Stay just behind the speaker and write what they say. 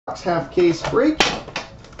half case break.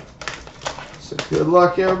 So good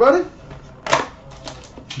luck, everybody.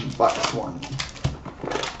 Box 1.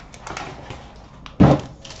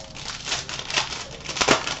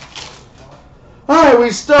 Alright, we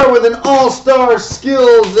start with an All-Star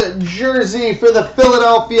Skills jersey for the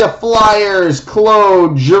Philadelphia Flyers,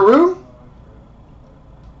 CloutsnChara.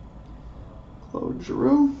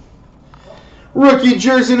 Rookie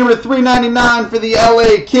jersey number 399 for the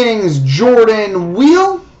LA Kings, Jordan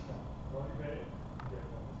Wheel.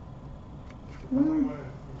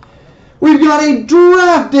 We've got a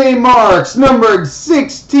draft day marks numbered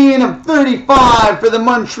 16 of 35 for the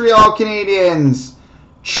Montreal Canadiens,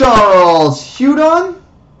 Charles Hudon.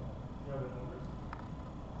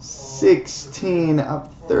 16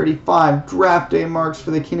 of 35 draft day marks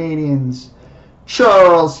for the Canadiens,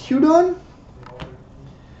 Charles Hudon.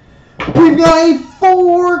 We've got a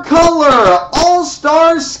 4-color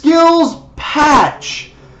All-Star Skills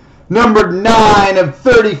patch, numbered 9 of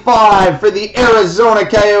 35 for the Arizona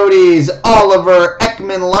Coyotes, Oliver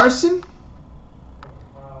Ekman-Larsson.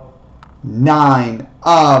 9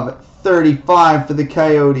 of 35 for the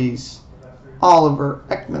Coyotes, Oliver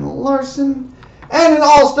Ekman-Larsson. And an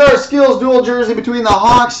All-Star Skills dual jersey between the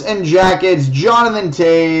Hawks and Jackets, Jonathan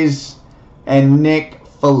Toews and Nick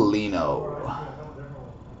Foligno.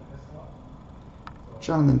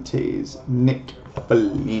 Jonathan Toews, Nick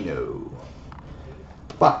Foligno.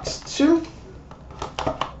 Box 2.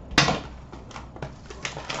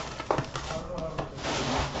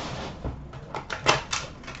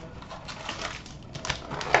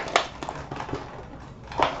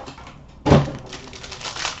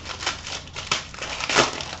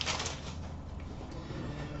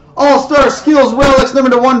 All-Star Skills Relics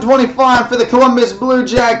number 125 for the Columbus Blue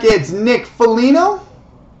Jackets, Nick Foligno.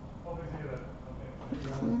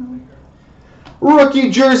 Rookie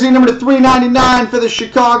jersey number 399 for the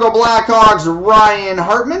Chicago Blackhawks, Ryan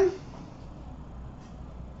Hartman.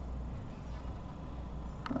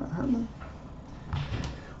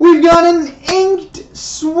 We've got an inked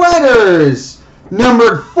sweaters,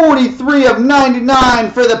 numbered 43 of 99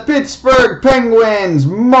 for the Pittsburgh Penguins,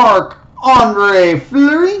 Marc-Andre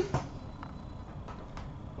Fleury.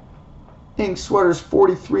 Inked sweaters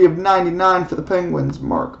 43 of 99 for the Penguins,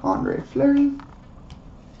 Marc-Andre Fleury.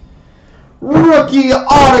 Rookie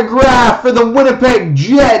autograph for the Winnipeg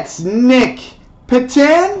Jets, Nick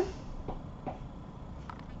Petan.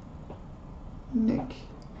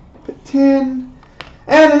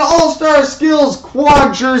 And an All-Star Skills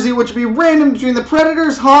quad jersey, which would be random between the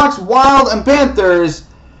Predators, Hawks, Wild, and Panthers,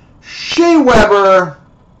 Shea Weber,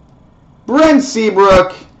 Brent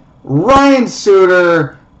Seabrook, Ryan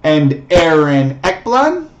Suter, and Aaron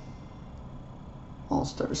Ekblad.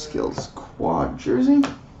 All-Star Skills quad jersey.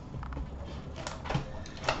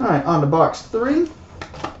 All right, on to box 3.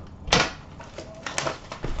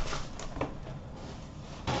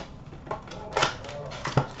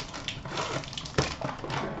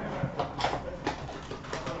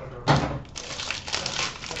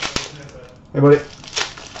 Hey, buddy.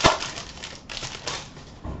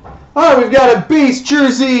 All right, we've got a base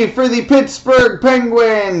jersey for the Pittsburgh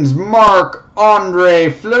Penguins, Marc-Andre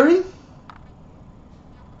Fleury.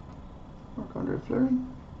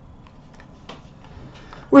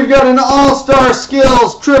 We've got an All-Star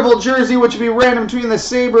Skills triple jersey, which will be random between the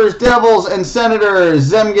Sabres, Devils, and Senators,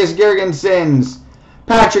 Zemgus Girgensons,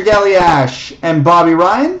 Patrick Elias, and Bobby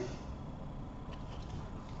Ryan.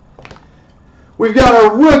 We've got a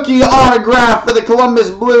rookie autograph for the Columbus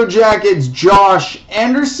Blue Jackets, Josh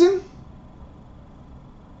Anderson.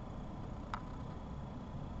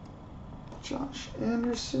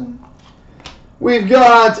 We've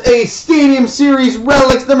got a Stadium Series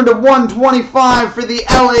Relics number 125 for the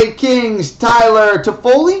LA Kings, Tyler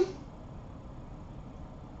Toffoli.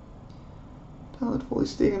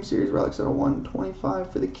 Stadium Series Relics number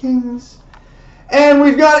 125 for the Kings. And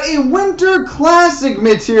we've got a Winter Classic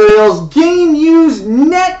Materials Game Used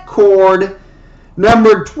Net Cord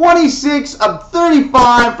number 26 of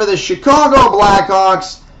 35 for the Chicago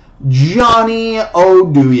Blackhawks, Johnny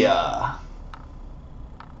Oduya.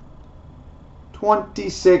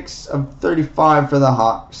 26 of 35 for the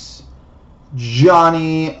Hawks,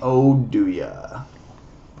 Johnny Oduya.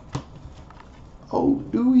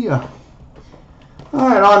 All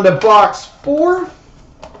right, on to box 4.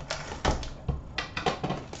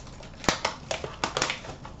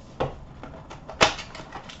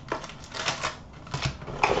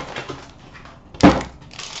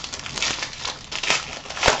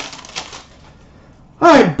 All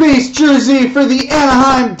right, base jersey for the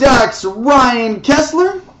Anaheim Ducks, Ryan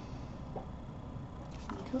Kessler.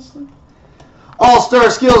 All-Star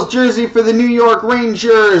Skills jersey for the New York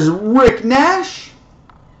Rangers, Rick Nash.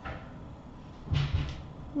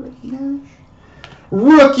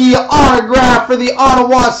 Rookie autograph for the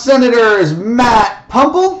Ottawa Senators, Matt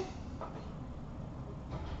Pumple.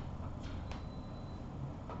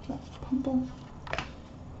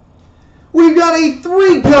 We've got a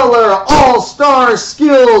 3-color All-Star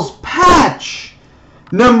Skills patch,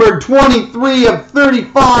 numbered 23 of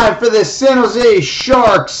 35 for the San Jose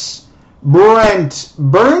Sharks, Brent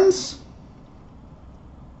Burns.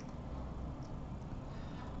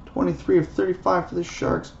 23 of 35 for the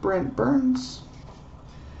Sharks, Brent Burns.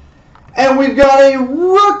 And we've got a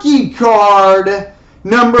rookie card,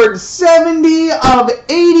 numbered 70 of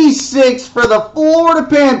 86 for the Florida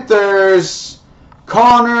Panthers,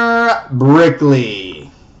 Connor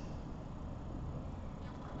Brickley.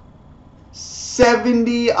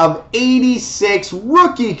 70 of 86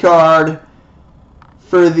 rookie card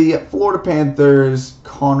for the Florida Panthers,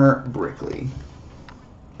 Connor Brickley.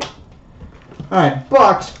 All right,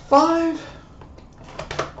 box 5.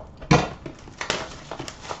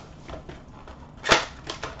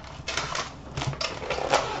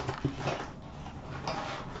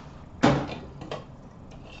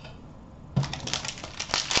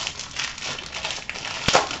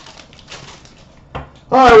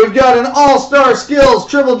 All right, we've got an All-Star Skills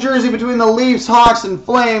triple jersey between the Leafs, Hawks, and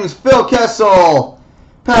Flames. Phil Kessel,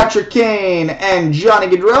 Patrick Kane, and Johnny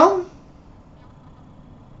Gaudreau.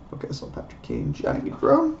 Phil Kessel, Patrick Kane, Johnny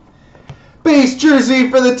Gaudreau. Base jersey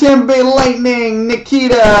for the Tampa Bay Lightning,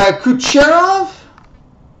 Nikita Kucherov.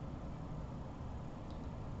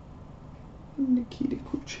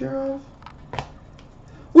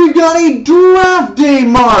 We've got a draft day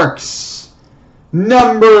marks,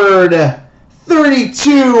 numbered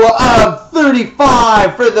 32 of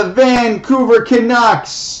 35 for the Vancouver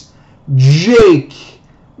Canucks, Jake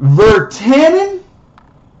Virtanen.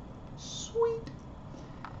 Sweet.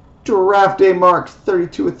 Draft day marks,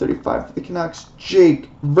 32 of 35 for the Canucks, Jake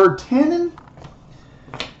Virtanen.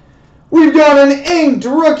 We've got an inked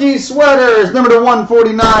rookie sweaters, number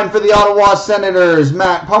 149 for the Ottawa Senators,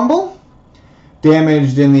 Matt Pumble.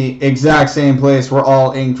 Damaged in the exact same place where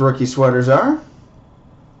all inked rookie sweaters are.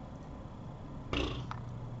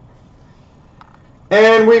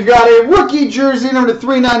 And we've got a rookie jersey, number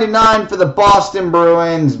 399 for the Boston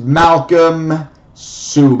Bruins, Malcolm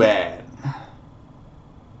Subban.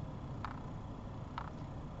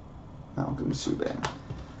 Malcolm Subban.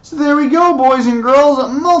 So there we go, boys and girls.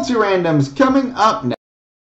 Multi-randoms coming up next.